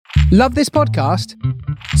Love this podcast?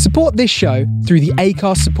 Support this show through the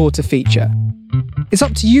Acast supporter feature. It's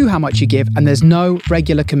up to you how much you give, and there's no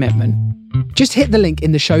regular commitment. Just hit the link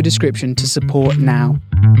in the show description to support now.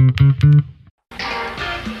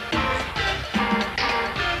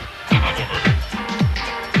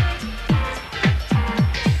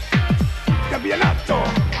 Campionato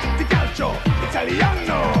di calcio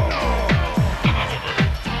italiano.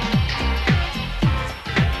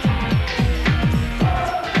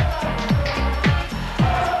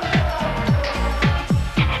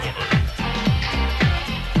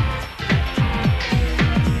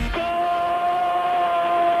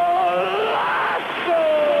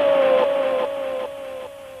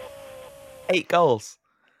 8 goals.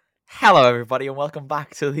 Hello, everybody, and welcome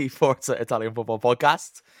back to the Forza Italian Football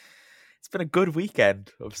Podcast. It's been a good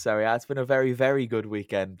weekend of Serie A. It's been a very, very good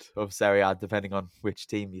weekend of Serie A, depending on which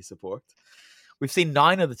team you support. We've seen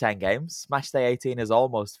 9 of the 10 games. Match day 18 is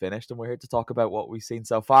almost finished, and we're here to talk about what we've seen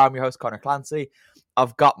so far. I'm your host, Connor Clancy.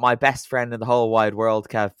 I've got my best friend in the whole wide world,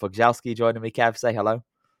 Kev Pogzialski, joining me. Kev, say hello.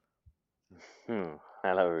 Hello,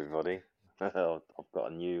 everybody. I've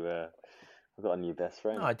got a new best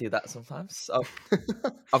friend. Oh, I do that sometimes. Oh,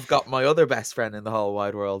 I've got my other best friend in the whole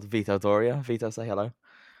wide world, Vito Doria. Vito, say hello.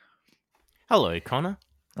 Hello, Connor.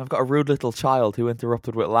 I've got a rude little child who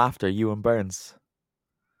interrupted with laughter, Ewan Burns.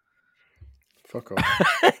 Fuck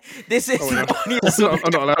off. This is I'm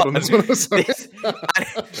not allowed on this one. Sorry.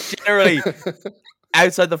 Generally,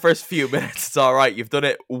 outside the first few minutes, it's all right. You've done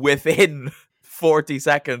it within 40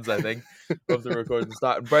 seconds, I think, of the recording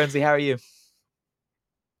starting. Burnsy, how are you?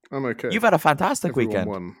 I'm okay. You've had a fantastic Everyone weekend.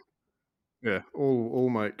 won. Yeah, all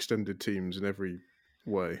my extended teams in every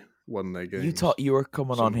way won their games. You thought you were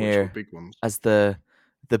coming Some on of which were here big ones. as the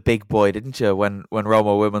big boy, didn't you? When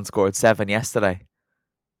Roma women scored 7 yesterday.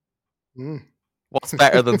 Mm, What's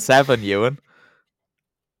better than 7, Ewan?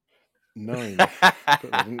 9. But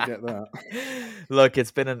I didn't get that. Look,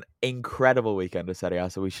 it's been an incredible weekend of Serie A,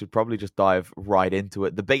 so we should probably just dive right into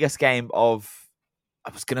it. The biggest game of,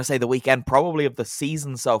 I was going to say the weekend, probably of the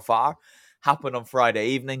season so far, happened on Friday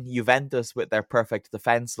evening. Juventus, with their perfect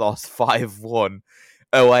defence, lost 5-1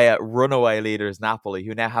 away at runaway leaders Napoli,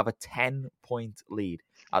 who now have a 10-point lead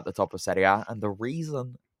at the top of Serie A. And the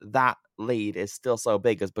reason that lead is still so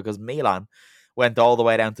big is because Milan went all the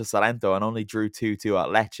way down to Salento and only drew 2-2 at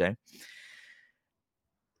Lecce.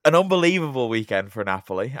 An unbelievable weekend for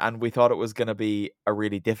Napoli, and we thought it was going to be a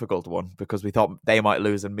really difficult one because we thought they might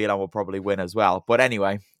lose and Milan would probably win as well. But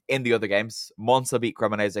anyway, in the other games, Monza beat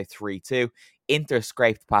Cremonese 3-2, Inter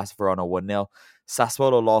scraped past Verona 1-0,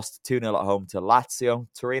 Sassuolo lost 2-0 at home to Lazio,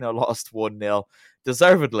 Torino lost 1-0,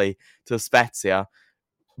 deservedly, to Spezia,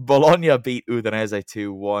 Bologna beat Udinese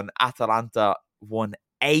 2-1, Atalanta won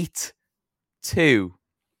 8-2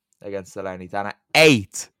 against Salernitana,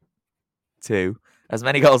 8-2. As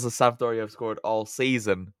many goals as Sampdoria have scored all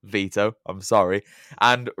season, Vito. I'm sorry.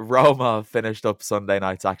 And Roma finished up Sunday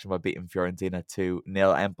night's action by beating Fiorentina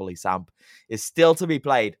 2-0. Empoli Samp is still to be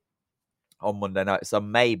played on Monday night. So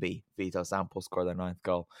maybe Vito Samp will score their 9th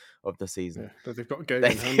goal of the season. Yeah, but they've got a game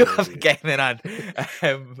They in hand. do have a game in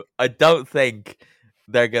hand. I don't think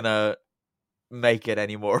they're going to make it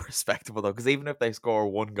any more respectable, though, because even if they score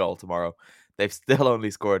 1 goal tomorrow, they've still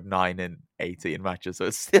only scored 9 in 18 matches, so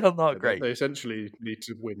it's still not great. They essentially need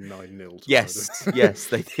to win 9-0. Yes, yes,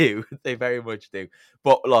 they do. They very much do.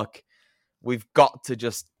 But look, we've got to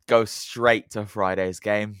just go straight to Friday's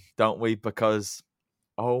game, don't we? Because,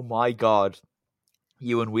 oh my God,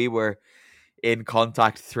 you and we were in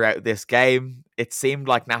contact throughout this game. It seemed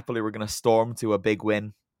like Napoli were going to storm to a big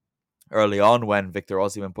win early on when Victor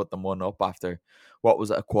Osimhen put them 1 up after, what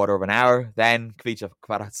was it, a quarter of an hour. Then Kvicha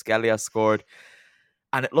Kvaratskhelia scored,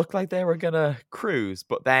 and it looked like they were going to cruise,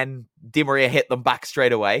 but then Di Maria hit them back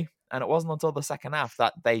straight away, and it wasn't until the second half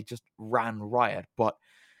that they just ran riot. But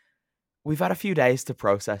we've had a few days to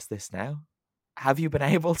process this now. Have you been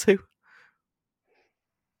able to?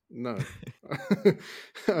 No.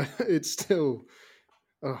 It's still...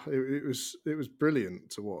 it was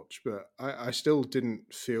brilliant to watch, but I still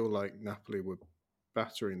didn't feel like Napoli were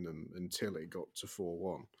battering them until it got to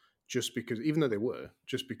 4-1. Just because, even though they were,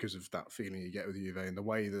 just because of that feeling you get with Juve and the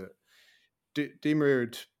way that Di Maria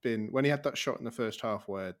had been, when he had that shot in the first half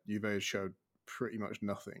where Juve had showed pretty much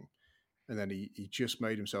nothing, and then he just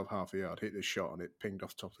made himself half a yard, hit this shot, and it pinged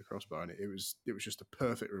off the top of the crossbar, and it was just a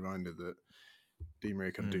perfect reminder that Di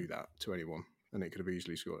Maria can do that to anyone, and it could have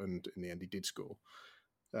easily scored, and in the end he did score.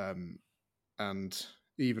 And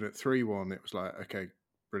even at 3-1, it was like, okay,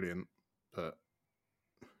 brilliant, but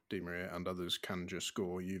Di Maria and others can just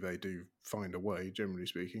score. Juve do find a way, generally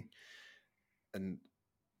speaking. And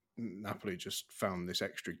Napoli just found this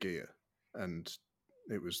extra gear, and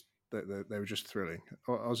it was they were just thrilling.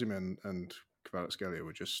 Osimhen and Kvaratskhelia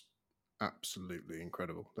were just absolutely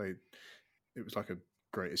incredible. It was like a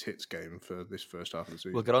greatest hits game for this first half of the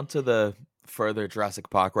season. We'll get on to the further Jurassic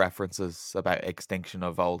Park references about extinction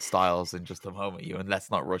of old styles in just a moment, and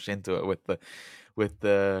let's not rush into it with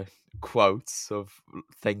the quotes of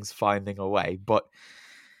things finding a way. But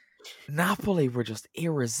Napoli were just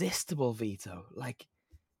irresistible, Vito. Like,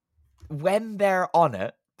 when they're on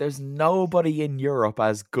it, there's nobody in Europe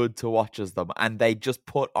as good to watch as them, and they just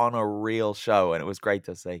put on a real show, and it was great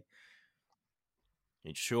to see.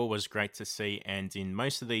 It sure was great to see, and in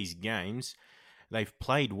most of these games, they've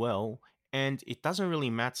played well, and it doesn't really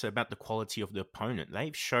matter about the quality of the opponent.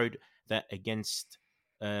 They've showed that against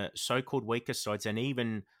so-called weaker sides and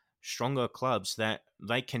even stronger clubs that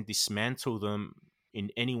they can dismantle them in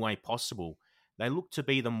any way possible. They look to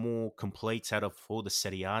be the more complete out of all the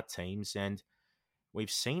Serie A teams, and we've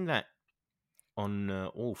seen that on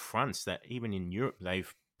all fronts, that even in Europe,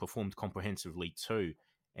 they've performed comprehensively too.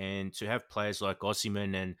 And to have players like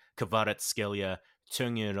Osimhen and Kvaratskhelia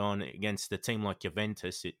turning it on against a team like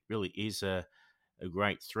Juventus, it really is a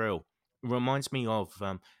great thrill. It reminds me of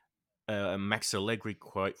a Max Allegri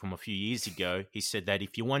quote from a few years ago. He said that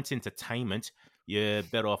if you want entertainment, you're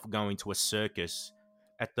better off going to a circus.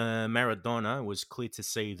 At the Maradona, it was clear to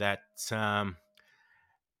see that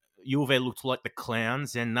Juve looked like the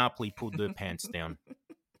clowns and Napoli pulled their pants down.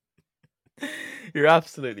 You're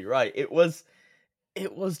absolutely right. It was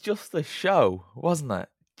just a show, wasn't it?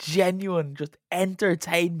 Genuine, just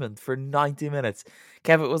entertainment for 90 minutes.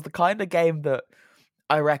 Kev, it was the kind of game that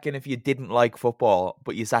I reckon if you didn't like football,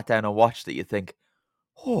 but you sat down and watched it, you think,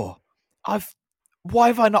 oh, why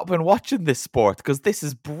have I not been watching this sport? Because this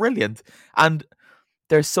is brilliant. And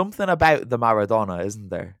there's something about the Maradona, isn't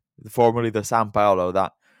there? Formerly the San Paolo,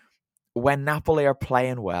 that when Napoli are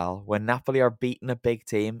playing well, when Napoli are beating a big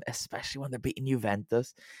team, especially when they're beating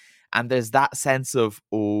Juventus, and there's that sense of,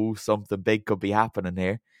 oh, something big could be happening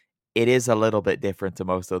here, it is a little bit different to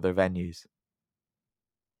most other venues.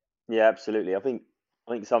 Yeah, absolutely. I think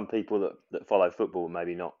some people that follow football,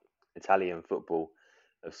 maybe not Italian football,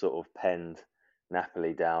 have sort of penned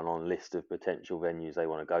Napoli down on a list of potential venues they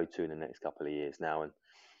want to go to in the next couple of years now. And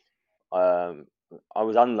I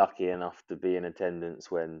was unlucky enough to be in attendance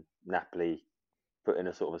when Napoli put in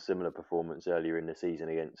a sort of a similar performance earlier in the season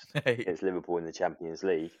against Liverpool in the Champions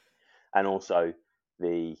League, and also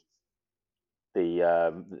the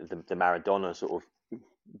Maradona sort of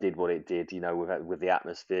did what it did, with the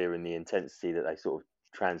atmosphere and the intensity that they sort of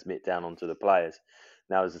transmit down onto the players.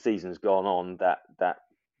 Now, as the season's gone on, that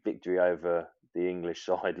victory over the English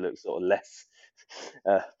side looks sort of less,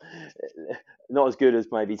 not as good as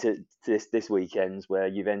maybe to this weekend's, where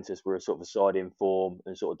Juventus were a sort of a side in form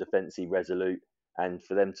and sort of defensively resolute, and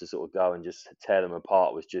for them to sort of go and just tear them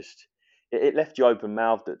apart was just, it left you open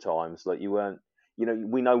mouthed at times. Like, you weren't,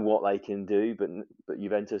 we know what they can do, but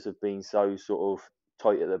Juventus have been so sort of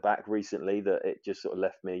tight at the back recently that it just sort of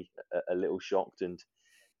left me a little shocked, and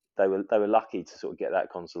they were lucky to sort of get that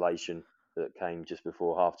consolation that came just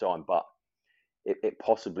before half time. But it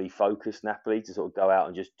possibly focused Napoli to sort of go out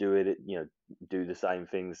and just do it, do the same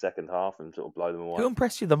thing the second half and sort of blow them away. Who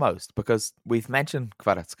impressed you the most? Because we've mentioned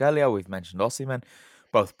Kvaratskhelia, we've mentioned Osimhen,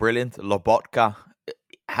 both brilliant. Lobotka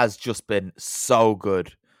has just been so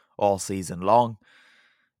good all season long.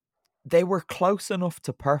 They were close enough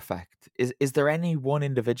to perfect. Is there any one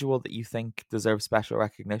individual that you think deserves special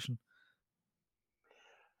recognition?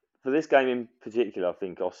 For this game in particular, I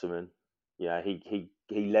think Osimhen. Yeah, he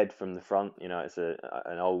led from the front. It's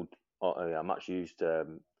an old, much used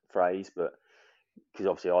phrase, but because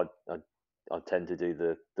obviously I tend to do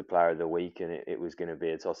the player of the week, and it was going to be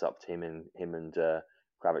a toss up to him and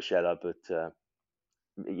Kvaratskhelia, but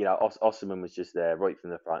Osimhen was just there right from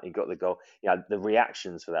the front. He got the goal. The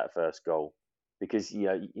reactions for that first goal, because there's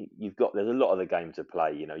a lot of the game to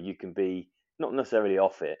play. You can be not necessarily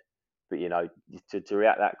off it, but to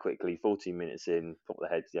react that quickly, 14 minutes in, put the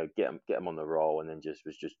heads, get them on the roll, and then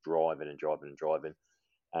was just driving, and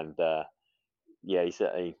he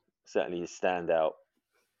certainly is standout,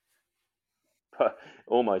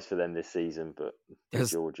 almost for them this season, but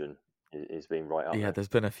Georgian is being right up. Yeah, there's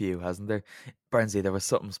been a few, hasn't there? Bernsey, there was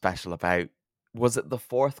something special about, was it the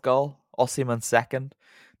fourth goal, Osimhen's second,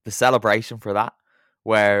 the celebration for that,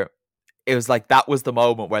 where it was like that was the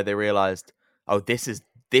moment where they realised, oh, this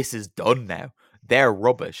is done now. They're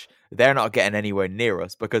rubbish. They're not getting anywhere near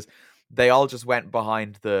us, because they all just went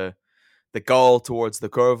behind the goal towards the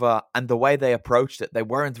curva, and the way they approached it, they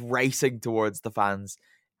weren't racing towards the fans.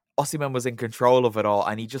 Osimhen was in control of it all,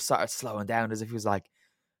 and he just started slowing down as if he was like,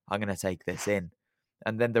 I'm going to take this in.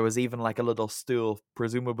 And then there was even like a little stool,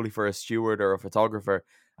 presumably for a steward or a photographer,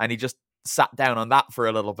 and he just sat down on that for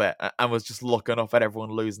a little bit and was just looking up at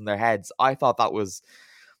everyone losing their heads. I thought that was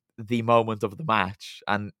the moment of the match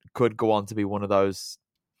and could go on to be one of those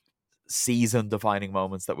season-defining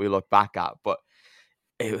moments that we look back at, but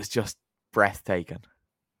it was just breathtaking.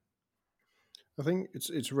 I think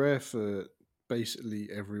it's rare for basically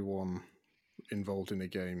everyone involved in a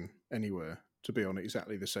game anywhere to be on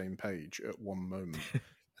exactly the same page at one moment.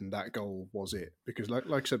 And that goal was it. Because like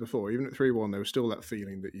I said before, even at 3-1, there was still that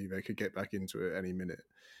feeling that Juve could get back into it any minute.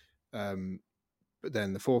 But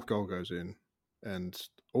then the fourth goal goes in, and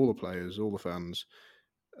all the players, all the fans,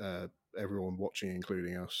 everyone watching,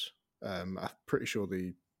 including us, I'm pretty sure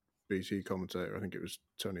the BT commentator, I think it was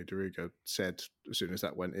Tony DeRigo, said as soon as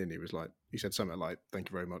that went in, he said something like, "Thank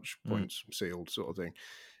you very much, points sealed," sort of thing.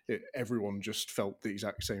 Everyone just felt the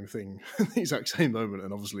exact same thing, the exact same moment,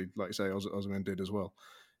 and obviously, like I say, Osimhen did as well,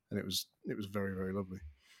 and it was very, very lovely.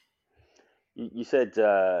 You said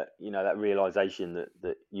that realization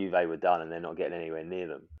that Juve were done and they're not getting anywhere near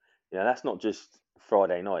them. That's not just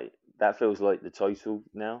Friday night. That feels like the total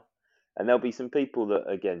now, and there'll be some people that,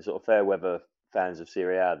 again, sort of fair weather fans of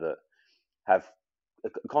Serie A that have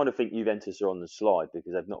kind of think Juventus are on the slide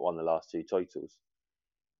because they've not won the last two titles.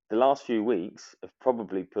 The last few weeks have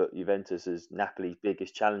probably put Juventus as Napoli's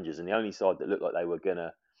biggest challengers and the only side that looked like they were going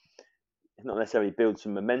to not necessarily build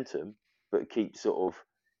some momentum, but keep sort of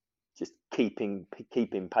just keeping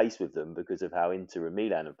pace with them because of how Inter and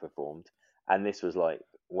Milan have performed. And this was like,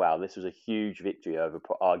 wow, this was a huge victory over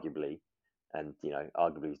arguably, and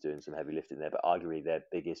arguably he's doing some heavy lifting there, but arguably their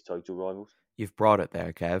biggest total rivals. You've brought it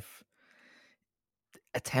there, Kev.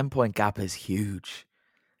 A 10-point gap is huge.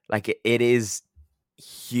 Like, it is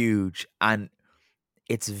huge, and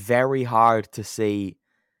it's very hard to see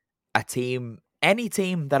any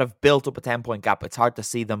team that have built up a 10-point gap. It's hard to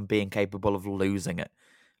see them being capable of losing it.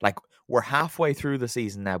 Like, we're halfway through the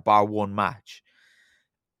season now, bar one match.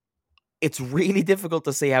 It's really difficult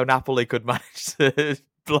to see how Napoli could manage to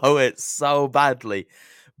blow it so badly.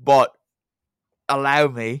 But allow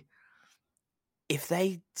me, if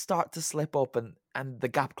they start to slip up and the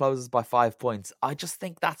gap closes by 5 points, I just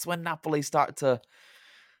think that's when Napoli start to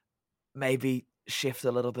maybe shift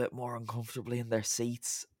a little bit more uncomfortably in their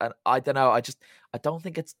seats. And I don't know, I don't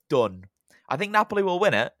think it's done. I think Napoli will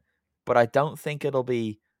win it, but I don't think it'll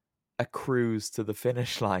be a cruise to the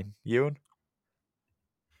finish line. Ewan?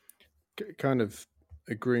 Kind of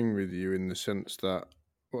agreeing with you in the sense that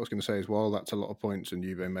what I was going to say is, while that's a lot of points and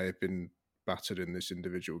Juve may have been battered in this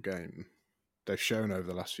individual game, they've shown over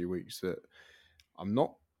the last few weeks that I'm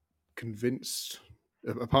not convinced,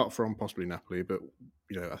 apart from possibly Napoli, but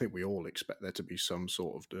I think we all expect there to be some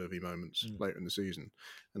sort of derby moments later in the season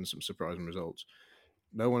and some surprising results.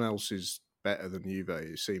 No one else is better than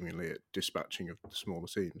Juve seemingly at dispatching of the smaller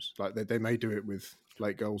teams. Like they may do it with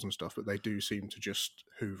late goals and stuff, but they do seem to just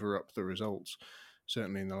hoover up the results.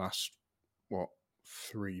 Certainly in the last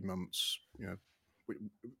 3 months,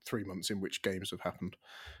 3 months in which games have happened,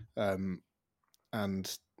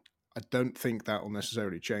 and I don't think that will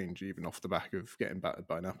necessarily change even off the back of getting battered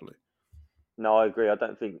by Napoli. No, I agree. I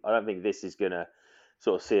don't think this is going to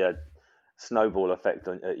sort of see a snowball effect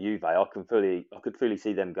at Juve. I could fully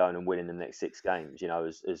see them going and winning the next 6 games,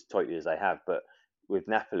 as tightly as they have. But with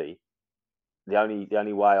Napoli, the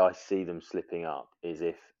only way I see them slipping up is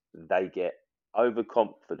if they get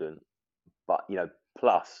overconfident, but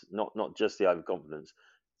plus not just the overconfidence,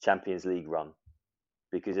 Champions League run.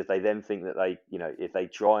 Because if they then think that if they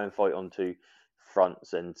try and fight on 2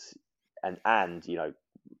 fronts and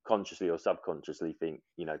consciously or subconsciously think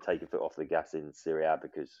take a foot off the gas in Serie A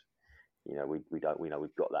because we've got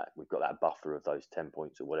that buffer of those 10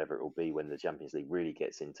 points or whatever it will be when the Champions League really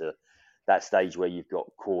gets into that stage where you've got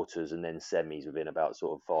quarters and then semis within about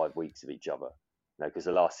sort of 5 weeks of each other. Because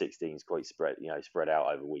the last 16 is quite spread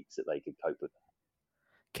out over weeks that they could cope with.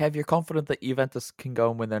 Kev, you're confident that Juventus can go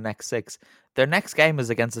and win their next 6. Their next game is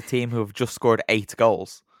against a team who have just scored 8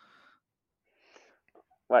 goals.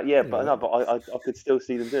 Well, but I could still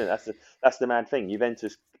see them doing it. That's the mad thing.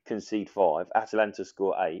 Juventus concede 5, Atalanta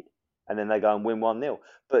score 8, and then they go and win 1-0.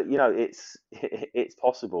 But it's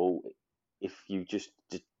possible if you just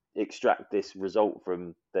extract this result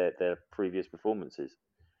from their previous performances.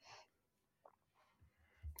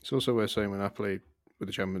 It's also worth saying when Napoli with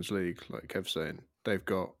the Champions League, like Kev's saying, they've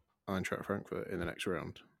got Eintracht Frankfurt in the next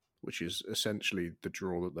round, which is essentially the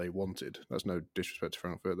draw that they wanted. That's no disrespect to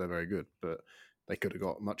Frankfurt; they're very good, but they could have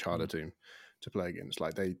got a much harder team to play against.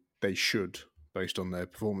 Like they should, based on their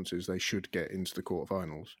performances, they should get into the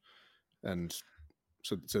quarterfinals, and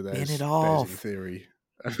so there's in theory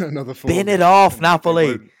another 4. Bin it off, And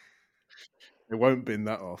Napoli. They won't bin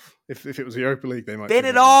that off. If it was the Europa League, they might Bin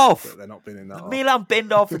bin it that off, off. but they're not binning that off. Milan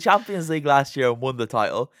binned off the Champions League last year and won the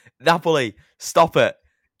title. Napoli, stop it.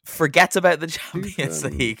 Forget about the Champions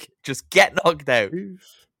League. Just get knocked out. Who've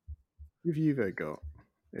Juve got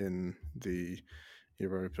in the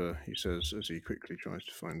Europa, he says, as he quickly tries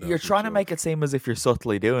to find out. You're trying to himself. make it seem as if you're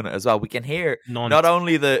subtly doing it as well. We can hear Non- not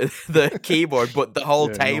only the keyboard, but the whole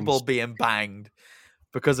Yeah, table non- being banged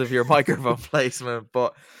because of your microphone placement.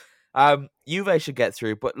 But Juve should get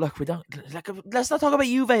through. But look, let's not talk about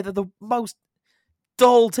Juve. They're the most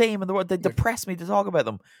dull team in the world. They depress me to talk about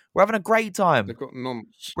them. We're having a great time. They've got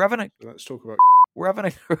nonce. Let's talk about. We're having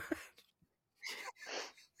a.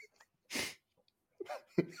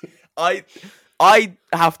 I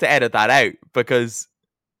have to edit that out because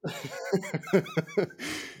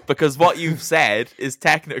what you've said is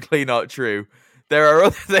technically not true. There are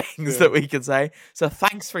other things that we can say. So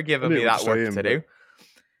thanks for giving me that work to do.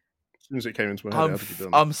 As soon as it came into my head,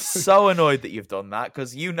 I'm so annoyed that you've done that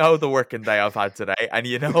because you know the working day I've had today, and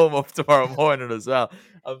you know I'm up tomorrow morning as well.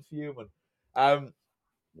 I'm fuming.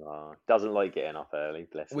 Doesn't like getting up early.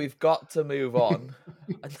 Bless him. We've got to move on.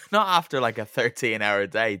 Not after like a 13-hour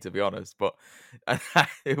day, to be honest, but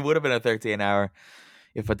it would have been a 13-hour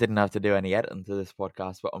if I didn't have to do any editing to this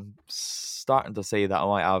podcast. But I'm starting to see that I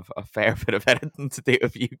might have a fair bit of editing to do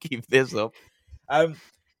if you keep this up.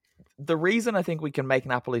 The reason I think we can make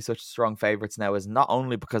Napoli such strong favourites now is not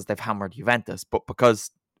only because they've hammered Juventus, but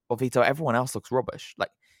because, well, Vito, everyone else looks rubbish. Like,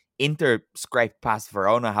 Inter scraped past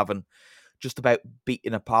Verona, having just about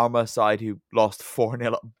beaten a Parma side who lost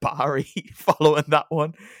 4-0 at Bari following that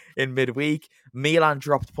one in midweek. Milan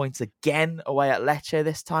dropped points again away at Lecce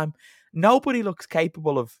this time. Nobody looks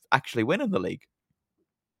capable of actually winning the league.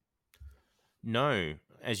 No,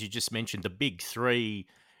 as you just mentioned, the big three,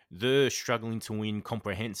 they're struggling to win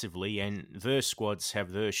comprehensively, and their squads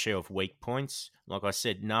have their share of weak points. Like I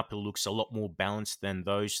said, Napoli looks a lot more balanced than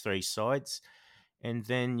those three sides. And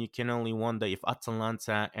then you can only wonder if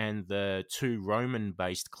Atalanta and the two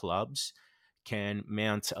Roman-based clubs can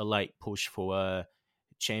mount a late push for a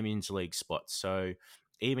Champions League spot. So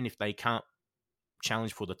even if they can't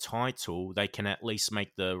challenge for the title, they can at least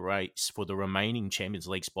make the race for the remaining Champions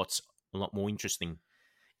League spots a lot more interesting.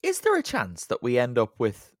 Is there a chance that we end up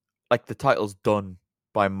with, like, the title's done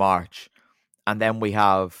by March, and then we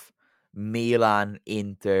have Milan,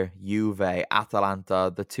 Inter, Juve,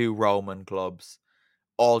 Atalanta, the two Roman clubs,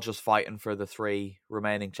 all just fighting for the three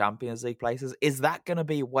remaining Champions League places? Is that going to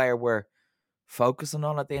be where we're focusing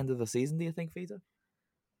on at the end of the season, do you think, Vito?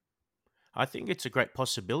 I think it's a great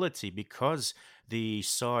possibility because the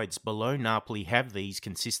sides below Napoli have these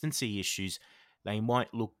consistency issues. They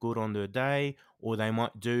might look good on their day, or they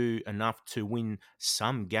might do enough to win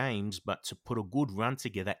some games, but to put a good run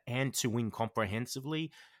together and to win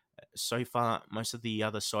comprehensively, so far, most of the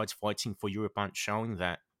other sides fighting for Europe aren't showing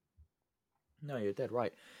that. No, you're dead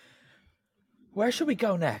right. Where should we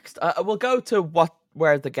go next? We'll go to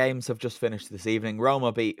where the games have just finished this evening.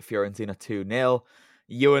 Roma beat Fiorentina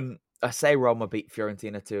 2-0. I say Roma beat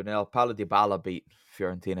Fiorentina 2-0. Paulo Dybala beat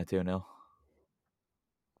Fiorentina 2-0.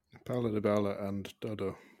 Paulo Dybala and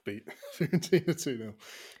Dodo beat Fiorentina 2-0.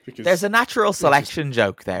 Because there's a natural selection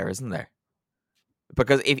joke there, isn't there?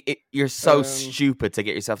 Because if you're so stupid to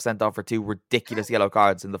get yourself sent off for two ridiculous yellow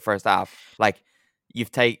cards in the first half, like,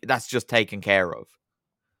 that's just taken care of.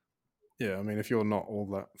 Yeah, I mean, if you're not all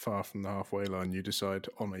that far from the halfway line, you decide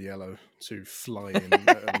on a yellow to fly in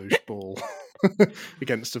at a loose ball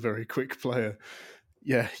against a very quick player.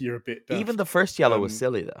 Yeah, you're a bit daft. Even the first yellow was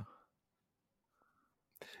silly, though.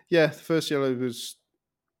 Yeah, the first yellow was...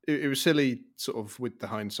 It was silly, sort of, with the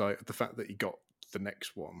hindsight of the fact that he got the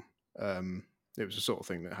next one. It was the sort of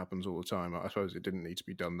thing that happens all the time. I suppose it didn't need to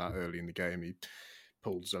be done that early in the game. He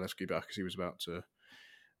pulled Zalewski back as he was about to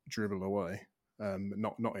dribble away.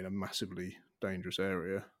 Not in a massively dangerous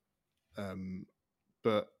area.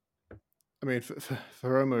 But, I mean, for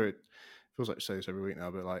Roma, it feels like you say this every week now,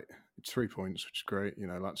 but, like, it's 3 points, which is great. You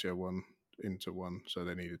know, Lazio won, Inter won, so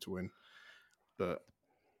they needed to win. But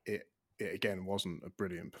it again wasn't a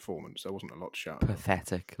brilliant performance. There wasn't a lot to shout about.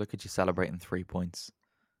 Pathetic. Look at you celebrating 3 points.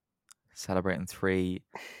 Celebrating 3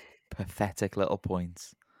 pathetic little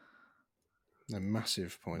points. They're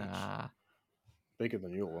massive points. Nah. Bigger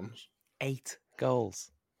than your ones. 8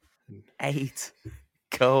 goals. 8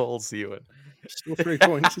 goals, Ewan. Still 3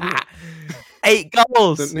 points, isn't it? 8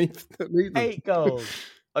 goals. Don't need them. 8 goals.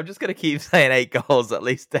 I'm just going to keep saying 8 goals at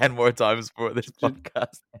least 10 more times before this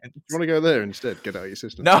podcast ends. You want to go there instead? Get out of your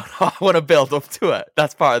system. No, I want to build up to it.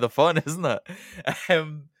 That's part of the fun, isn't it?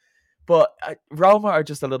 But Roma are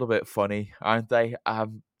just a little bit funny, aren't they?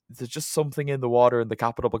 There's just something in the water in the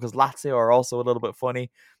capital because Lazio are also a little bit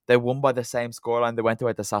funny. They won by the same scoreline. They went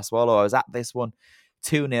away to Sassuolo. I was at this one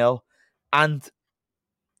 2-0. And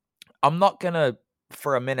I'm not going to,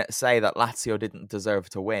 for a minute, say that Lazio didn't deserve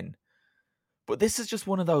to win. But this is just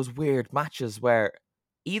one of those weird matches where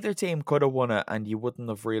either team could have won it and you wouldn't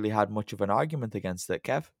have really had much of an argument against it,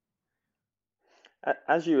 Kev.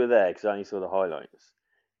 As you were there, because I only saw the highlights,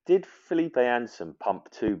 did Felipe Anderson pump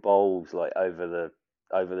 2 balls like over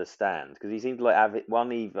the stand? Because he seemed to like have it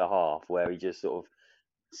one either half where he just sort of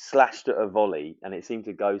slashed at a volley and it seemed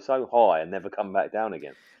to go so high and never come back down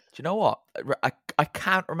again. Do you know what? I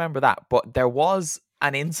can't remember that, but there was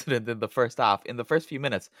an incident in the first half, in the first few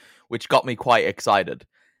minutes, which got me quite excited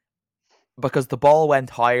because the ball went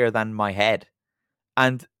higher than my head.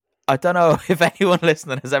 And I don't know if anyone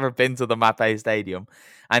listening has ever been to the Mapei Stadium,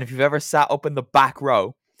 and if you've ever sat up in the back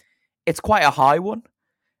row, it's quite a high one,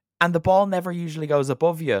 and the ball never usually goes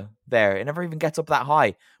above you there. It never even gets up that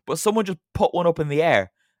high, but someone just put one up in the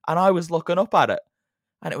air, and I was looking up at it,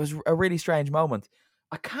 and it was a really strange moment.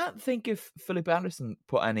 I can't think if Felipe Anderson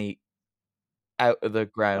put any out of the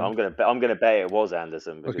ground. I'm gonna bet it was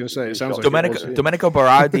Anderson. I was going to say, it sounds like Domenico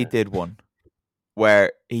Berardi did one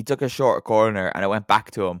where he took a short corner and it went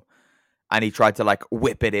back to him and he tried to like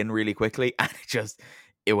whip it in really quickly and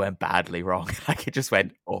it went badly wrong. Like it just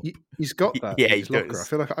went up. He's got that. Yeah, in his locker. I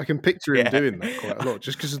feel like I can picture him doing that quite a lot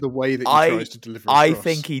just because of the way that he tries to deliver across. I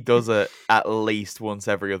think he does it at least once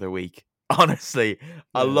every other week. Honestly,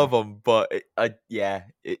 I love him, but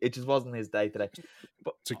it just wasn't his day today.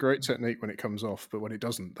 But it's a great technique when it comes off, but when it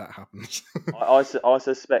doesn't, that happens. I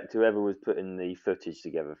suspect whoever was putting the footage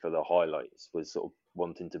together for the highlights was sort of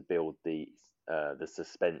wanting to build the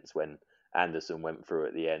suspense when Anderson went through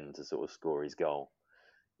at the end to sort of score his goal.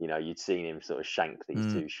 You know, you'd seen him sort of shank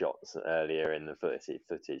these 2 shots earlier in the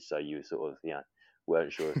footage, so you were sort of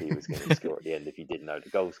weren't sure if he was going to score at the end if you didn't know the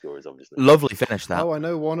goal scorers, obviously. Lovely finish that. Oh, I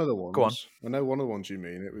know one of the ones. Go on. I know one of the ones you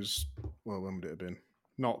mean. It was, when would it have been?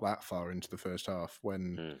 Not that far into the first half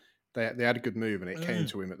when they had a good move and it came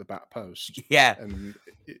to him at the back post. Yeah. And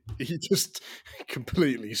he just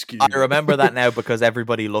completely skewed. I remember that now because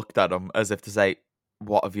everybody looked at him as if to say,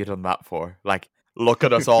 what have you done that for? Like, look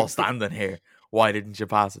at us all standing here. Why didn't you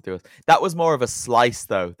pass it to us? That was more of a slice,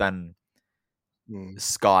 though, than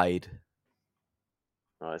skied.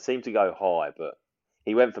 It seemed to go high, but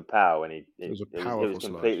he went for power and it was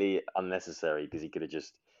completely unnecessary because he could have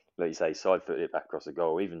just, like you say, side-footed it back across the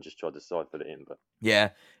goal, or even just tried to side-foot it in. But yeah,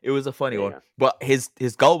 it was a funny one. But his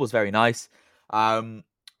goal was very nice.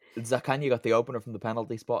 Zaccagni got the opener from the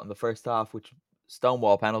penalty spot in the first half, which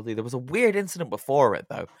stonewall penalty. There was a weird incident before it,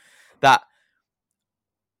 though, that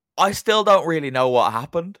I still don't really know what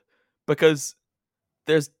happened because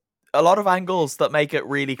there's a lot of angles that make it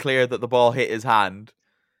really clear that the ball hit his hand.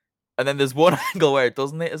 And then there's one angle where it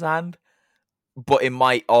doesn't hit his hand, but it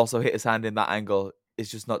might also hit his hand in that angle. It's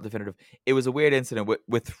just not definitive. It was a weird incident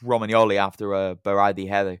with Romagnoli after a Berardi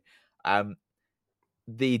header.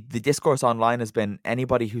 The discourse online has been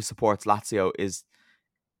anybody who supports Lazio is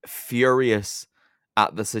furious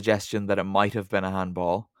at the suggestion that it might have been a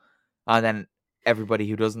handball. And then everybody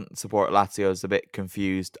who doesn't support Lazio is a bit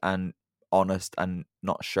confused and honest and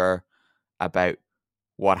not sure about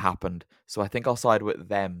what happened. So I think I'll side with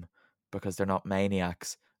them because they're not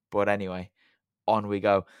maniacs. But anyway, on we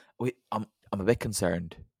go. I'm a bit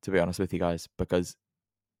concerned, to be honest with you guys, because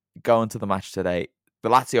going to the match today, the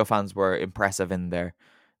Lazio fans were impressive in their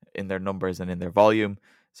numbers and in their volume.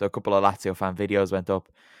 So a couple of Lazio fan videos went up.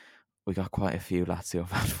 We got quite a few Lazio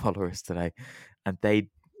fan followers today, and I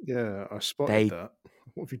spotted that.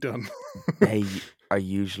 What have you done? They are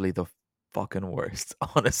usually the fucking worst,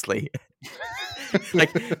 honestly.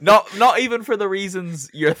 Like not even for the reasons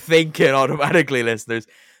you're thinking automatically, listeners.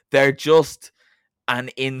 They're just an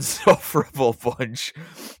insufferable bunch.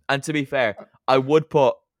 And to be fair, I would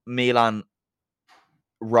put Milan,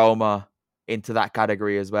 Roma into that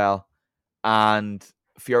category as well. And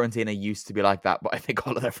Fiorentina used to be like that, but I think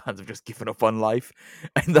all of their fans have just given up on life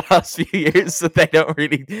in the last few years, so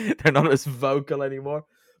they're not as vocal anymore.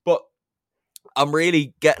 But I'm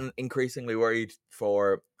really getting increasingly worried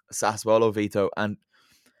for Sassuolo, Vito, and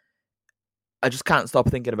I just can't stop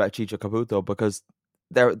thinking about Ciccio Caputo because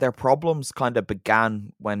their problems kind of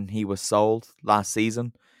began when he was sold last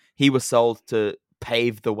season. He was sold to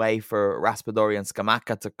pave the way for Raspadori and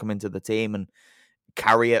Scamacca to come into the team and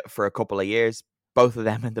carry it for a couple of years. Both of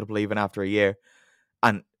them ended up leaving after a year.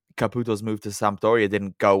 And Caputo's move to Sampdoria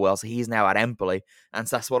didn't go well, so he's now at Empoli. And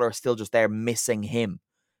Sassuolo are still just there missing him.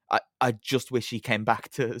 I just wish he came back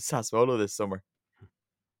to Sassuolo this summer.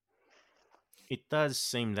 it does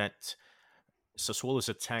seem that Sassuolo's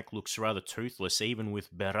attack looks rather toothless, even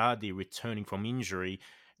with Berardi returning from injury.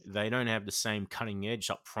 They don't have the same cutting edge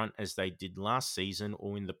up front as they did last season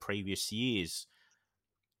or in the previous years.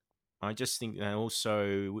 I just think that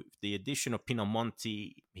also with the addition of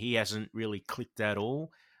Pinamonti, he hasn't really clicked at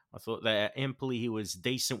all. I thought that Empoli, he was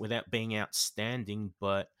decent without being outstanding,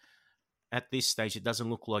 but at this stage, it doesn't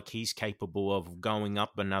look like he's capable of going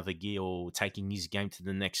up another gear or taking his game to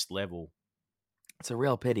the next level. It's a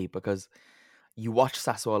real pity because you watch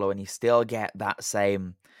Sassuolo and you still get that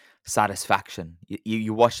same satisfaction.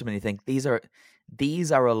 You watch them and you think these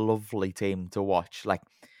are a lovely team to watch. Like,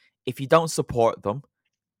 if you don't support them,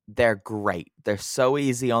 they're great. They're so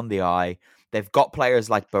easy on the eye. They've got players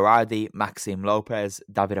like Berardi, Maxime Lopez,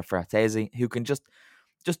 Davide Fratesi, who can just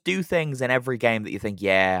do things in every game that you think,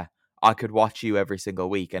 yeah, I could watch you every single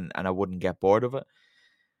week and I wouldn't get bored of it.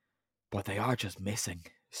 But they are just missing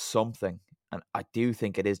something. And I do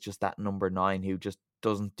think it is just that number 9 who just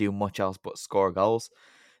doesn't do much else but score goals.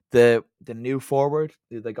 The new forward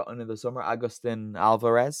who they got into the summer, Agustin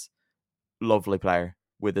Alvarez, lovely player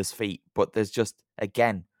with his feet. But there's just,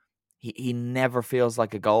 again, he never feels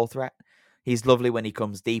like a goal threat. He's lovely when he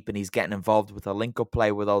comes deep and he's getting involved with a link-up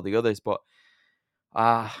play with all the others. But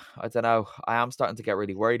I don't know. I am starting to get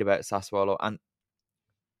really worried about Sassuolo. And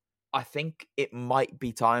I think it might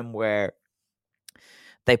be time where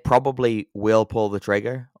they probably will pull the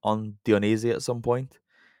trigger on Dionisi at some point.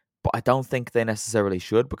 But I don't think they necessarily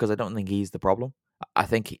should, because I don't think he's the problem. I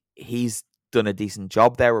think he's done a decent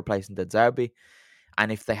job there replacing De Zerbi.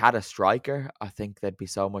 And if they had a striker, I think they'd be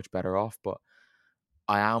so much better off. But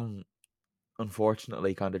I am,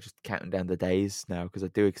 unfortunately, kind of just counting down the days now, because I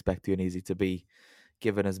do expect Dionisi to be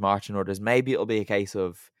given his marching orders. Maybe it'll be a case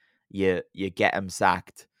of you get him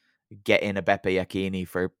sacked, get in a Beppe Iachini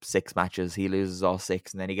for 6 matches, he loses all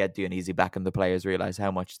 6, and then you get Dionisi back and the players realise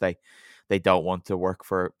how much they don't want to work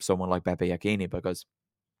for someone like Beppe Iachini, because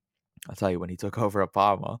I'll tell you, when he took over at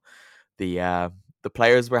Parma, the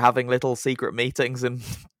players were having little secret meetings in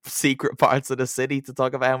secret parts of the city to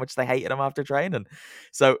talk about how much they hated him after training.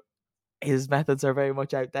 So his methods are very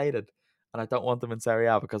much outdated, and I don't want them in Serie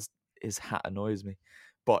A because his hat annoys me.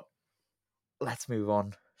 But let's move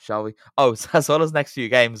on, shall we? Oh, Sassuolo's next few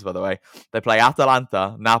games, by the way, they play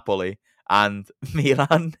Atalanta, Napoli, and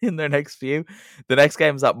Milan in their next few. The next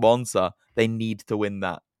game's at Monza. They need to win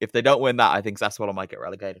that. If they don't win that, I think Sassuolo might get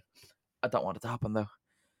relegated. I don't want it to happen, though.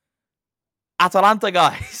 Atalanta,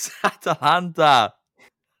 guys. Atalanta.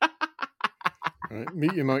 Right,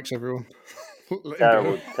 mute your mics, everyone.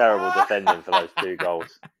 Terrible defending for those 2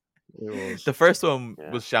 goals. It was. The first one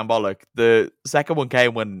was shambolic. The second one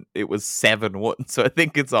came when it was 7-1, so I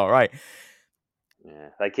think it's all right. Yeah,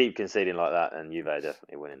 they keep conceding like that, and Juve are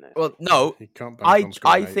definitely winning there. Well, no,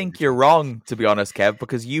 I think you're wrong, to be honest, Kev,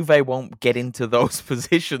 because Juve won't get into those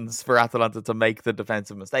positions for Atalanta to make the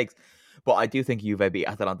defensive mistakes. But I do think Juve beat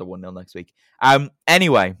Atalanta 1-0 next week.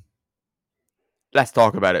 Anyway, let's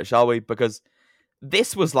talk about it, shall we? Because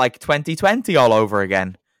this was like 2020 all over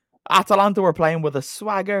again. Atalanta were playing with a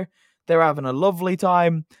swagger. They were having a lovely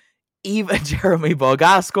time. Even Jeremy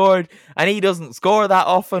Boga scored, and he doesn't score that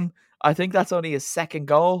often. I think that's only his 2nd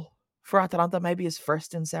goal for Atalanta, maybe his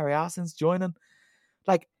 1st in Serie A since joining.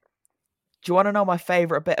 Like, do you want to know my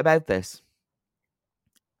favourite bit about this?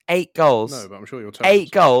 8 goals. No, but I'm sure you'll tell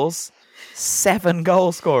 8 goals, 7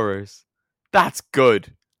 goal scorers. That's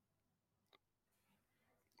good.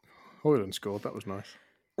 Højlund scored. That was nice.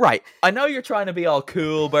 Right. I know you're trying to be all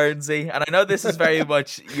cool, Burnsy, and I know this is very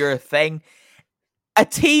much your thing. A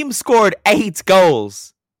team scored 8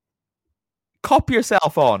 goals. Cop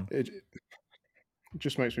yourself on. It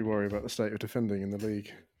just makes me worry about the state of defending in the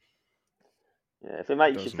league. Yeah, if it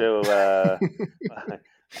makes you feel,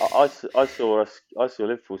 I saw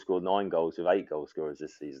Liverpool scored 9 goals with 8 goal scorers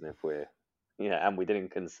this season. And we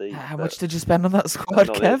didn't concede. How much did you spend on that squad,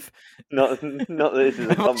 Kev? Not that this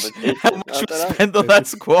is a competition. How much was spent on that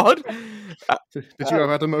squad? Did you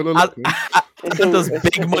have Ademola Lookman? Does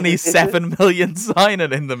big money 7 million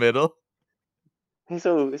signing in the middle? It's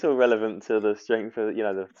all relevant to the strength of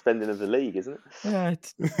the spending of the league, isn't it? Yeah,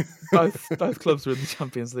 both clubs were in the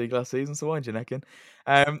Champions League last season, so wind your neck in.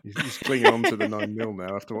 He's clinging on to the 9-0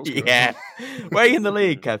 now after what's going on. Yeah, where are you in the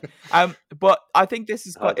league, Kev? But I think this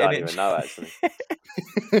is quite I don't even know, actually.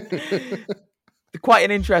 Quite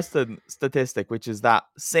an interesting statistic, which is that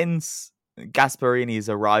since Gasparini's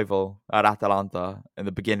arrival at Atalanta in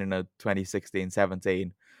the beginning of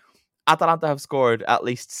 2016-17, Atalanta have scored at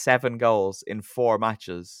least 7 goals in 4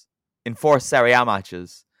 matches, in 4 Serie A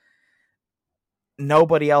matches.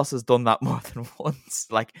 nobody else has done that more than once.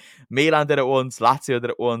 Like, Milan did it once, Lazio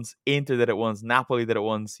did it once, Inter did it once, Napoli did it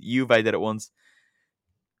once, Juve did it once.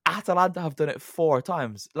 Atalanta have done it 4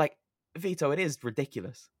 times. Like, Vito, it is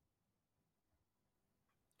ridiculous.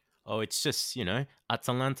 Oh, it's just,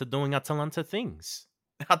 Atalanta doing Atalanta things.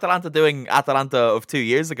 Atalanta doing Atalanta of 2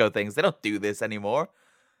 years ago things. They don't do this anymore.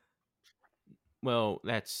 Well,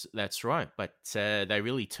 that's right, but they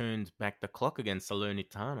really turned back the clock against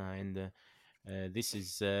Salernitana, and this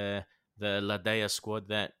is the Ladea squad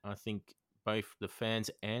that I think both the fans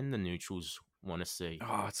and the neutrals want to see.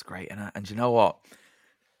 Oh, it's great. And you know what?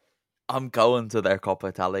 I'm going to their Coppa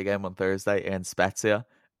Italia game on Thursday in Spezia,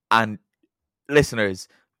 and listeners,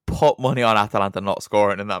 put money on Atalanta not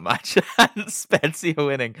scoring in that match and Spezia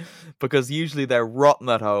winning, because usually they're rotten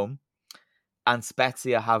at home. And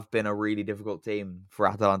Spezia have been a really difficult team for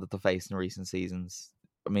Atalanta to face in recent seasons.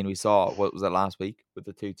 I mean, we saw, what was it, last week with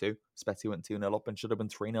the 2-2? Spezia went 2-0 up and should have been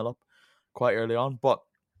 3-0 up quite early on. But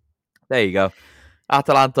there you go.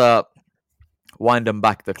 Atalanta winding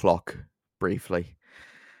back the clock briefly.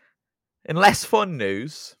 In less fun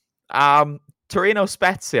news, Torino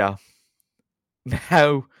Spezia.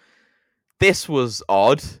 Now, this was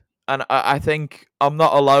odd. And I think I'm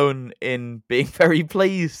not alone in being very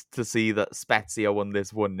pleased to see that Spezia won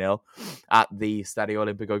this 1-0 at the Stadio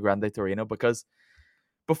Olimpico Grande Torino, because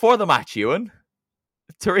before the match, Ewan,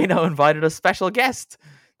 Torino invited a special guest,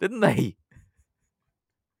 didn't they?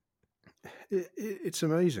 It's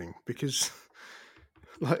amazing because,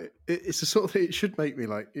 like, it's the sort of thing. It should make me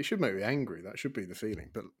angry. That should be the feeling,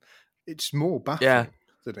 but it's more baffling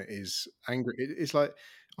than it is angry. It's like,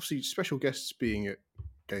 obviously, special guests being at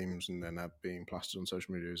games and then being plastered on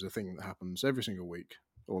social media is a thing that happens every single week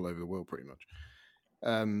all over the world, pretty much.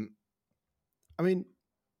 I mean,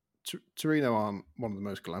 Torino aren't one of the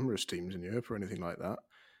most glamorous teams in Europe or anything like that,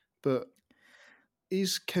 but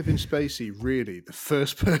is Kevin Spacey really the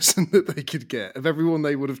first person that they could get of everyone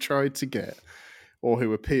they would have tried to get or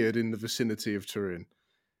who appeared in the vicinity of Turin?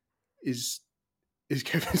 Is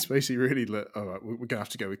Kevin Spacey really all right, we're gonna have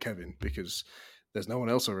to go with Kevin because there's no one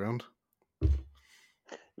else around?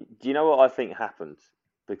 Do you know what I think happened?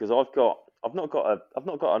 Because I've not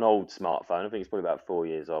got an old smartphone. I think it's probably about 4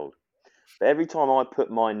 years old. But every time I put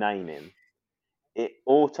my name in, it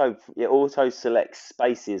auto selects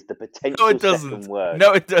Spacey as the potential second word.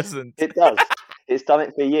 No, it doesn't. It does. It's done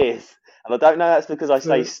it for years, and I don't know that's because I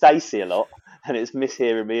say Stacey a lot and it's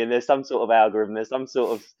mishearing me. And there's some sort of algorithm. There's some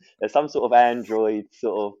sort of Android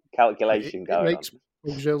sort of calculation going on. It makes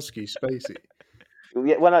Pogzelski Spacey.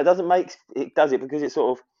 Yeah, well, no, it doesn't make it. Does it because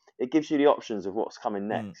it gives you the options of what's coming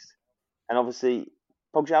next, and obviously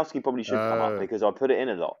Pogzelski probably should come up because I put it in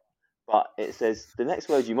a lot. But it says the next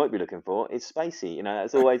word you might be looking for is Spacey.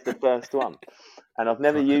 That's always the first one, and I've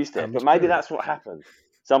never used it. But maybe that's what happened.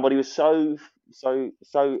 Somebody was so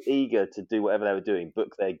eager to do whatever they were doing,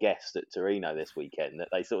 book their guest at Torino this weekend, that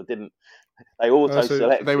they sort of didn't. They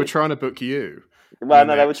auto-selected. They were trying to book you. Well,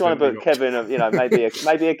 no, they were trying to book Kevin.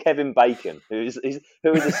 Maybe a Kevin Bacon, who is a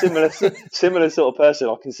similar sort of person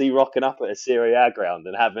I can see rocking up at a Serie A ground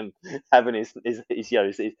and having his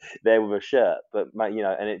there with a shirt. But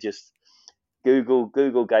and it just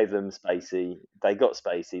Google gave them Spacey. They got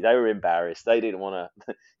Spacey. They were embarrassed. They didn't want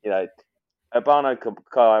to. Urbano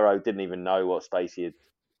Cairo didn't even know what Spacey had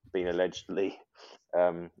been allegedly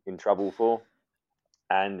in trouble for.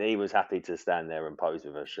 And he was happy to stand there and pose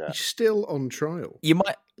with a shirt. He's still on trial. You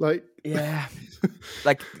might, yeah,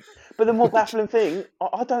 like. But the more baffling thing,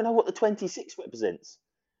 I don't know what the 26 represents.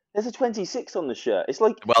 There's a 26 on the shirt. It's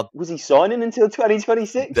like, was he signing until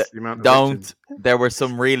 2026? There were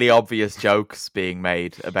some really obvious jokes being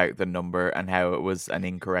made about the number and how it was an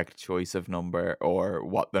incorrect choice of number or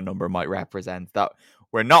what the number might represent that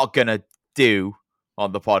we're not going to do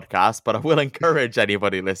on the podcast, but I will encourage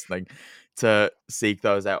anybody listening to seek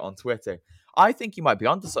those out on Twitter. I think you might be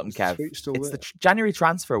onto something, Kev. It's the January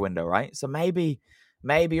transfer window, right? So maybe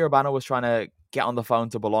Urbano was trying to get on the phone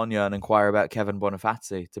to Bologna and inquire about Kevin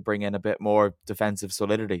Bonifazi to bring in a bit more defensive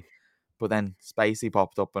solidity. But then Spacey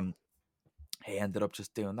popped up and he ended up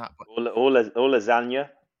just doing that. All lasagna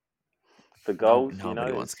for goals.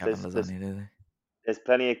 Nobody wants Kevin Lasagna, do they? There's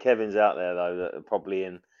plenty of Kevins out there, though, that are probably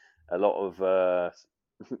in a lot of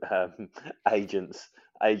agents'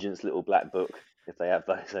 little black book, if they have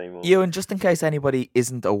those anymore. Ewan, just in case anybody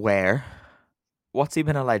isn't aware, what's he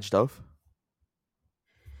been alleged of?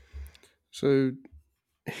 So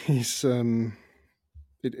he's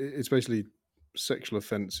it's basically sexual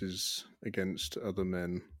offences against other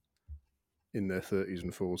men in their 30s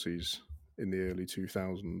and 40s in the early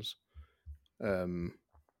 2000s.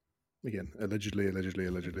 Again,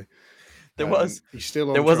 allegedly. There was He's still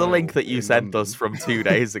on there was a trial link that you in sent us London. from 2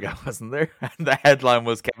 days ago, wasn't there? And the headline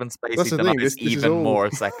was Kevin That's Spacey the thing, denies this is even all-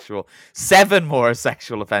 more sexual, 7 more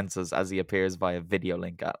sexual offences as he appears via video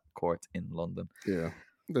link at court in London. Yeah,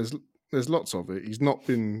 there's lots of it. He's not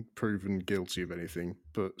been proven guilty of anything,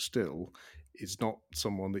 but still, he's not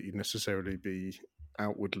someone that you'd necessarily be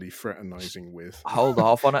outwardly fraternising with. Hold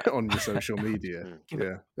off on it. on your social media.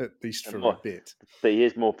 Yeah, at least for a bit. But he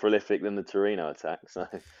is more prolific than the Torino attack, so.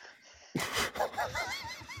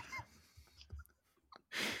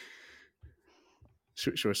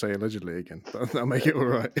 Should I say allegedly again? That'll make it all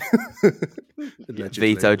right.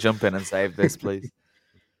 Vito, jump in and save this, please.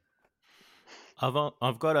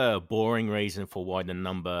 I've got a boring reason for why the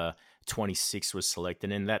number 26 was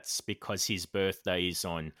selected, and that's because his birthday is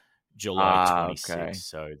on July 26th, okay.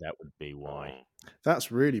 so that would be why.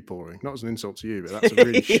 That's really boring. Not as an insult to you, but that's a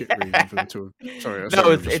really shit reason for them to have... Sorry, No,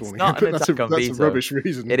 it's not an that's attack on that's Vito. a rubbish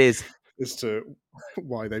reason. It is. As to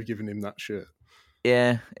why they've given him that shirt.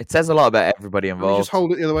 Yeah, it says a lot about everybody Can't he involved. just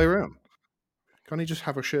hold it the other way around? Can't he just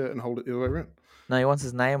have a shirt and hold it the other way around? No, he wants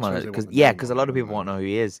his name on Suppose it. they Because want the name a on lot it, of people don't won't they? know who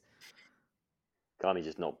he is. Can't he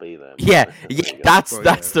just not be there? Yeah, There yeah, you go. that's Well,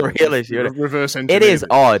 that's yeah, the real issue. Reverse It engineer. is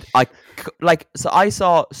odd. So I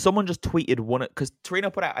saw someone just tweeted one because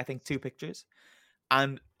Torino put out I think 2 pictures,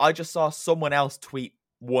 and I just saw someone else tweet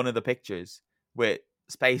one of the pictures with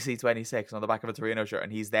Spacey 26 on the back of a Torino shirt,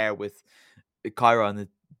 and he's there with Cairo and the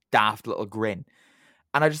daft little grin,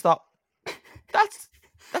 and I just thought that's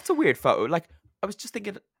a weird photo. Like I was just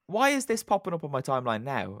thinking, why is this popping up on my timeline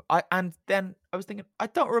now? And then I was thinking, I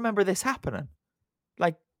don't remember this happening.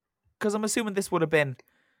 Like, because I'm assuming this would have been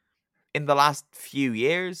in the last few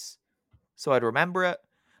years, so I'd remember it.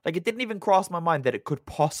 Like, it didn't even cross my mind that it could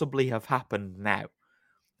possibly have happened now.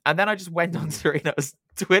 And then I just went on Torino's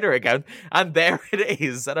Twitter account, and there it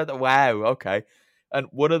is. And I thought, wow, okay. And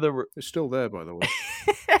one of the... It's still there, by the way.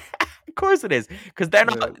 Of course it is, because they're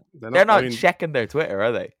not I mean, checking their Twitter,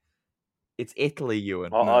 are they? It's Italy,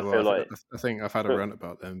 Ewan. I no, feel like I think I've had a rant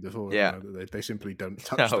about them before. Yeah. You know, they simply don't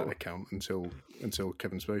touch No. that account until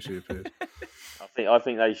Kevin Spacey appears. I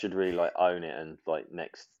think they should really like own it, and like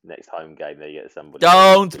next home game they get somebody.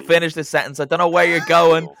 Don't finish this sentence. I don't know where you're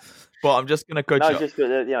going, but I'm just going to cut No, you off. just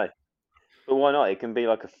but why not? It can be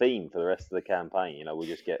like a theme for the rest of the campaign. You know, we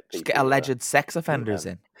just get Just people get alleged sex offenders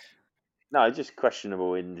in. No, just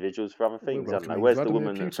questionable individuals for other things. I don't know. welcoming Where's the Vladimir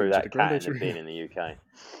woman that Putin threw to that the cat Grande in the bin Torino. in the UK?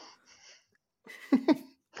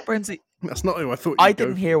 Bernsey, That's not who I thought. I you'd go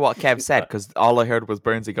didn't for. hear what Kev said because all I heard was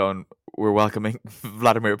Bernsey going, "We're welcoming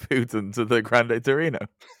Vladimir Putin to the Grande Torino."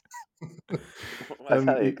 I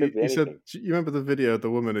tell you, it could be He said, anything. "You remember the video of the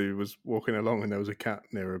woman who was walking along and there was a cat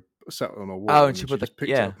near her, sat on a wall, Oh, and and she she put the- just picked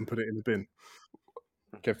yeah. it up and put it in the bin."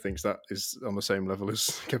 Kev thinks that is on the same level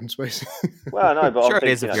as Kevin Spacey. Well, no, but Sure I it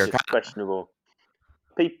think is if you're a it's just cat. questionable.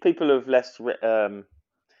 People of less,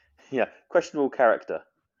 questionable character,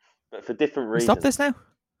 but for different reasons. Stop this now.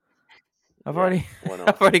 I've Yeah, already, why not?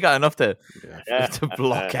 I've already got enough to Yeah. to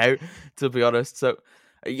block out. To be honest, so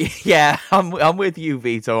yeah, I'm with you,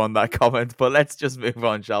 Vito, on that comment. But let's just move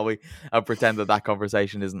on, shall we? And pretend that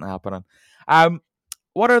conversation isn't happening.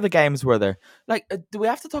 What other games were there? Like, do we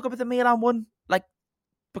have to talk about the Milan one? Like,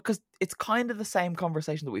 because it's kind of the same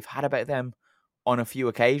conversation that we've had about them on a few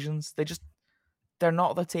occasions. They're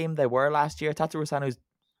not the team they were last year. Tatu Rosanu's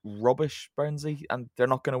rubbish, Bernsey, and they're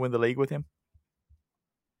not going to win the league with him.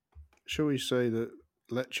 Shall we say that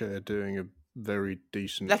Lecce are doing a very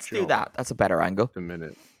decent Let's job do that. That's a better angle. at the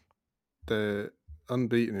minute? They're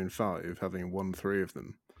unbeaten in 5, having won 3 of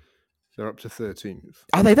them. They're up to 13th.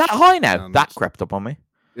 Are they that high now? And- That crept up on me.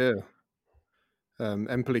 Yeah.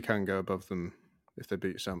 Empoli can go above them if they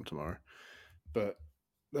beat Sam tomorrow. But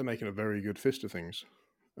they're making a very good fist of things.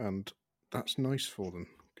 And that's nice for them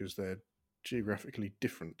because they're geographically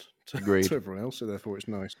different Agreed. to everyone else. So therefore it's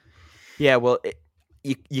nice. Yeah, well,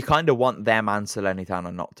 you kind of want them and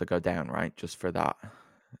Salernitana not to go down, right? Just for that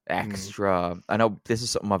extra. I know this is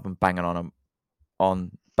something I've been banging on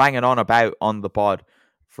about on the pod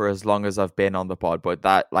for as long as I've been on the pod, but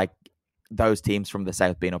that like those teams from the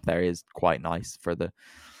south being up there is quite nice for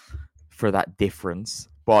that difference.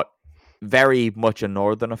 But very much a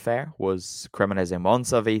northern affair was Cremonese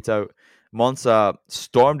Monza, Vito. Monza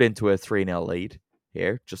stormed into a 3-0 lead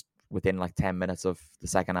here, just within like 10 minutes of the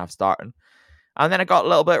second half starting. And then it got a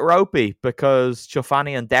little bit ropey because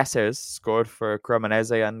Ciofani and Dessers scored for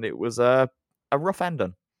Cremonese, and it was a rough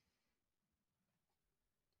ending.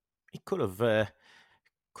 It could have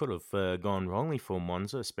gone wrongly for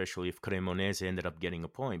Monza, especially if Cremonese ended up getting a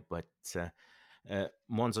point. But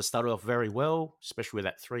Monza started off very well, especially with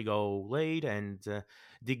that 3-goal lead, and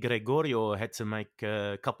Di Gregorio had to make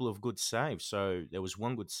a couple of good saves. So there was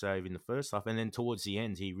one good save in the first half, and then towards the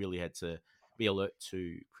end, he really had to be alert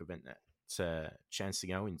to prevent that chance to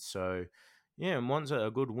go in. So, yeah, Monza,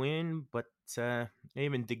 a good win, but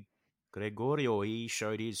even Di Gregorio, he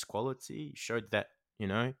showed his quality, showed that,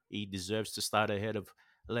 he deserves to start ahead of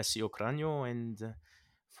Alessio Cragno, and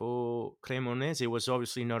for Cremonese, it was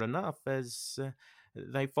obviously not enough as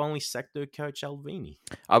they finally sacked their coach Alvini.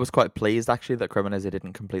 I was quite pleased, actually, that Cremonese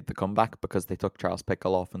didn't complete the comeback because they took Charles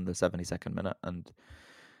Pickle off in the 72nd minute. And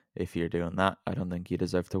if you're doing that, I don't think you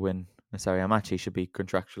deserve to win a Serie A match. He should be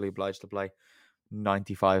contractually obliged to play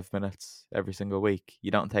 95 minutes every single week. You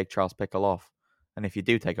don't take Charles Pickle off. And if you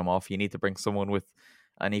do take him off, you need to bring someone with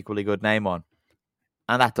an equally good name on.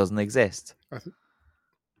 And that doesn't exist.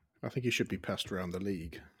 I think he should be passed around the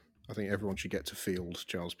league. I think everyone should get to field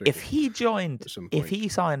Charles Pickle. If he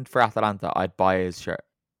signed for Atalanta, I'd buy his shirt.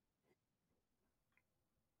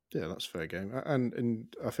 Yeah, that's fair game.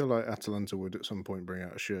 And I feel like Atalanta would at some point bring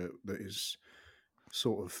out a shirt that is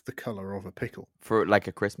sort of the colour of a pickle. For like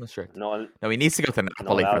a Christmas shirt. No, he needs to go to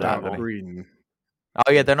Napoli for that. Green.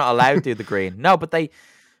 Oh yeah, they're not allowed to do the green. No, but they...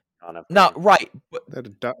 No, right. They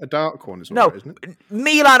had a dark one, isn't it?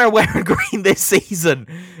 Milan are wearing green this season.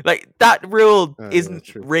 Like, that rule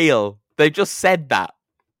isn't real. They just said that.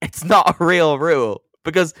 It's not a real rule.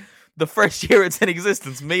 Because the first year it's in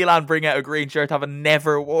existence, Milan bring out a green shirt, having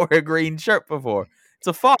never wore a green shirt before. It's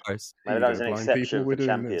a farce. Maybe that was an exception for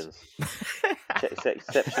champions.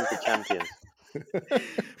 Exception for champions.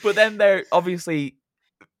 But then they're obviously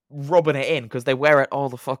rubbing it in because they wear it all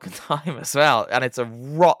the fucking time as well, and it's a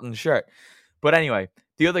rotten shirt. But anyway,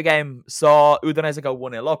 the other game saw Udinese go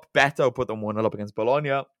 1-0 up. Beto put them 1-0 up against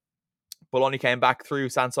Bologna. Bologna came back through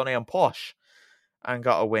Sansone and Posh and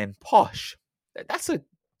got a win. Posh. It's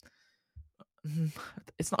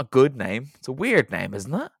not a good name. It's a weird name,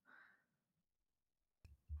 isn't it?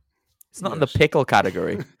 It's not in the pickle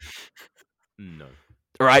category. No.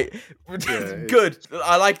 Right? Yeah, Good.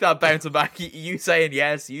 I like that bouncing back. You saying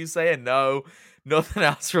yes, you saying no. Nothing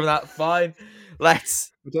else from that. Fine.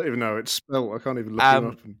 Let's... I don't even know it's spelled. I can't even look him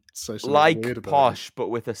up and say something like weird about Posh, but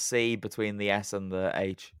with a C between the S and the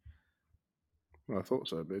H. Well, I thought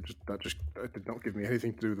so, but it did not give me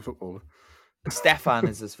anything to do with the footballer. Stefan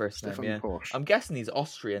is his first name, Stefan yeah. Posh. I'm guessing he's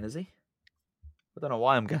Austrian, is he? I don't know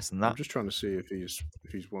why I'm guessing that. I'm just trying to see if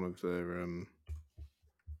he's one of their...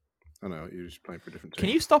 I know, he's playing for a different team. Can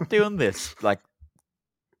you stop doing this? Like,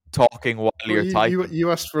 talking while you're typing?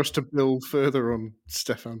 You asked for us to build further on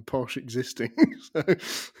Stefan Posh existing. So,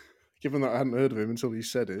 given that I hadn't heard of him until you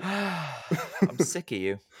said it. I'm sick of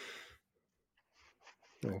you.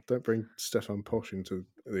 Well, don't bring Stefan Posh into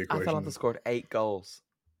the equation. Atalanta scored 8 goals.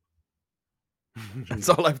 That's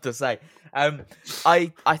all I have to say. I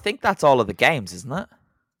think that's all of the games, isn't it?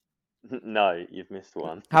 No, you've missed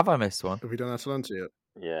one. Have I missed one? Have we done Atalanta yet?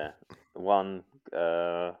 Yeah, one.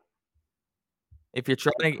 If you're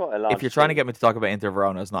trying to get me to talk about Inter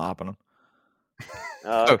Verona, it's not happening.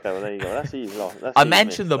 Oh, okay, well there you go. That's easy. I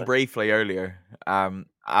mentioned them briefly earlier.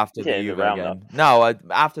 After the Juve game. No,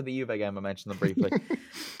 after the Juve game, I mentioned them briefly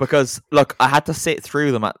because look, I had to sit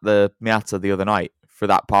through them at the Miazza the other night for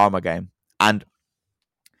that Parma game, and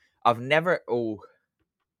I've never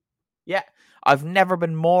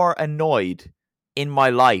been more annoyed in my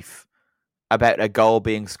life about a goal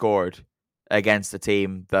being scored against a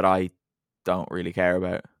team that I don't really care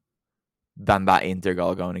about than that Inter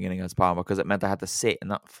goal going in against Parma, because it meant I had to sit in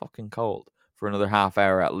that fucking cold for another half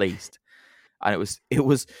hour at least. And it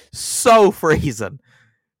was so freezing.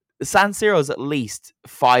 San Siro is at least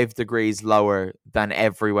 5 degrees lower than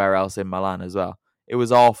everywhere else in Milan as well. It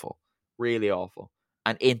was awful. Really awful.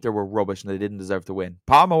 And Inter were rubbish and they didn't deserve to win.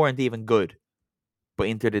 Parma weren't even good, but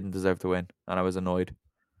Inter didn't deserve to win. And I was annoyed.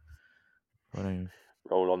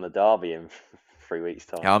 Roll on the derby in 3 weeks'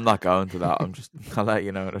 time. Yeah, I'm not going to that. I'll let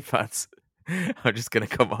you know in advance. I'm just going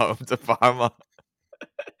to come home to Parma.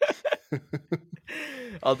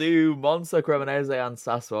 I'll do Monza, Cremonese and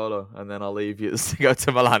Sassuolo, and then I'll leave you to go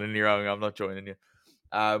to Milan on your own. I'm not joining you.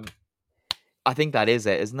 I think that is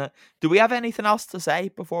it, isn't it? Do we have anything else to say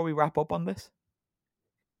before we wrap up on this?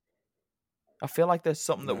 I feel like there's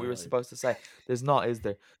something that we were supposed to say. There's not, is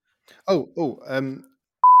there?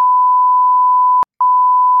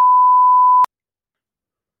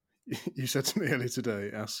 You said to me earlier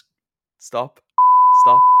today, Stop.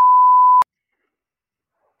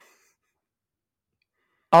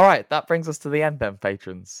 All right, that brings us to the end then,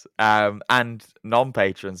 patrons and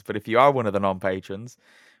non-patrons. But if you are one of the non-patrons,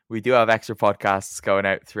 we do have extra podcasts going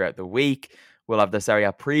out throughout the week. We'll have the Serie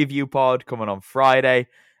A preview pod coming on Friday.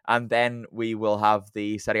 And then we will have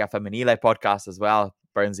the Serie A Femminile podcast as well.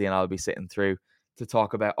 Burnsy and I will be sitting through to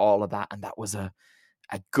talk about all of that. And that was a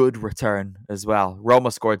good return as well.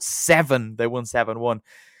 Roma scored 7. They won 7-1.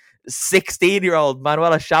 16-year-old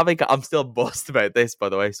Manuela Xavica, I'm still buzzed about this, by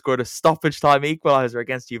the way, scored a stoppage time equaliser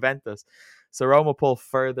against Juventus. So Roma pull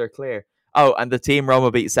further clear. Oh, and the team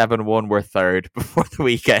Roma beat 7-1 were third before the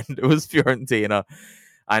weekend. It was Fiorentina.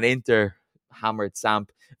 And Inter hammered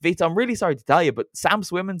Samp. Vito, I'm really sorry to tell you, but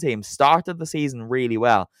Samp's women team started the season really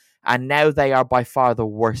well. And now they are by far the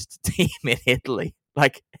worst team in Italy.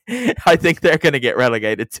 Like, I think they're going to get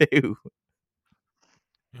relegated too.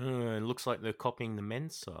 It looks like they're copying the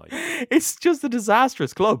men's side. It's just a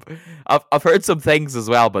disastrous club. I've heard some things as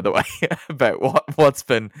well, by the way, about what's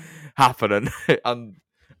been happening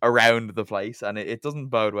around the place, and it doesn't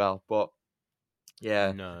bode well. But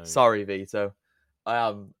yeah, No. Sorry, Vito. I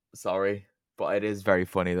am sorry, but it is very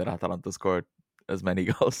funny that Atalanta scored as many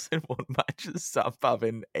goals in one match as Samp have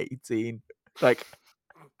in 18. Like,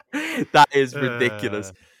 that is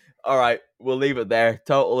ridiculous. All right, we'll leave it there.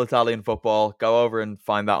 Total Italian Football. Go over and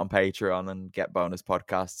find that on Patreon and get bonus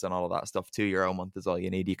podcasts and all of that stuff. €2 a month is all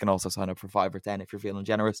you need. You can also sign up for 5 or 10 if you're feeling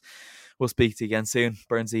generous. We'll speak to you again soon.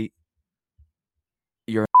 Burnsy,